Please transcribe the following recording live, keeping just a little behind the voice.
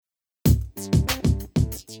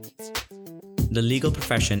The legal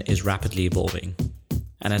profession is rapidly evolving,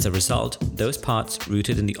 and as a result, those parts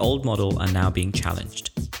rooted in the old model are now being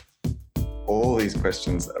challenged. All these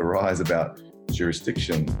questions arise about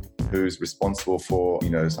jurisdiction, who's responsible for,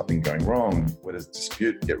 something going wrong, where does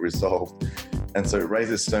dispute get resolved? And so it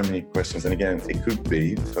raises so many questions. And again, it could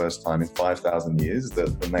be the first time in 5,000 years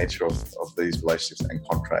that the nature of these relationships and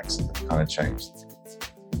contracts have kind of changed.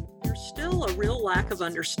 There's still a real lack of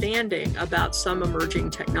understanding about some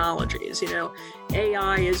emerging technologies.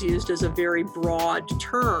 AI is used as a very broad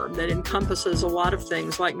term that encompasses a lot of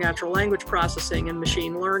things like natural language processing and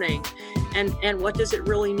machine learning. And what does it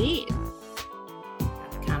really mean?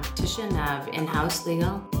 Competition of in-house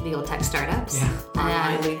legal tech startups.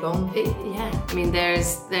 Online legal.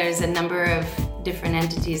 There's a number of different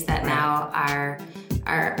entities that now are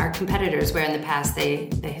competitors, where in the past they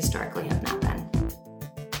historically have not been.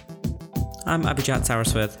 I'm Abhijat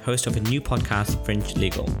Saraswat, host of a new podcast, Fringe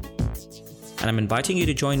Legal. And I'm inviting you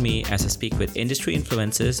to join me as I speak with industry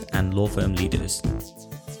influencers and law firm leaders.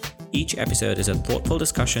 Each episode is a thoughtful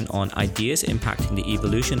discussion on ideas impacting the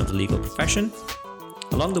evolution of the legal profession.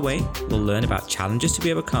 Along the way, we'll learn about challenges to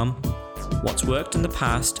be overcome, what's worked in the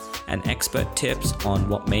past, and expert tips on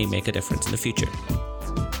what may make a difference in the future.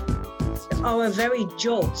 Our very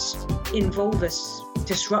jobs involve us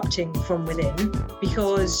disrupting from within,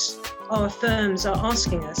 because our firms are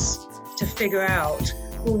asking us to figure out,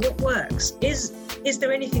 what works? Is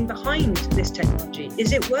there anything behind this technology?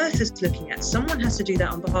 Is it worth us looking at? Someone has to do that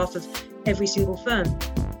on behalf of every single firm.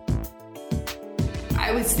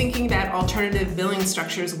 I was thinking about alternative billing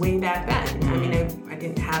structures way back then. I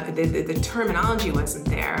didn't have, the terminology wasn't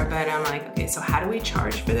there, but I'm like, okay, so how do we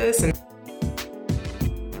charge for this? And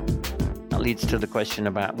that leads to the question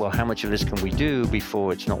about, well, how much of this can we do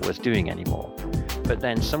before it's not worth doing anymore? But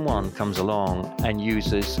then someone comes along and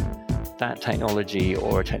uses that technology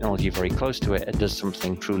or a technology very close to it and does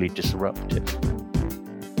something truly disruptive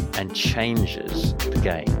and changes the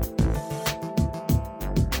game.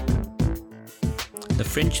 The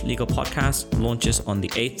Fringe Legal Podcast launches on the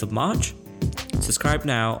 8th of March. Subscribe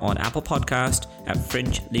now on Apple Podcast, at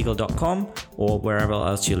fringelegal.com, or wherever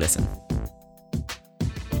else you listen.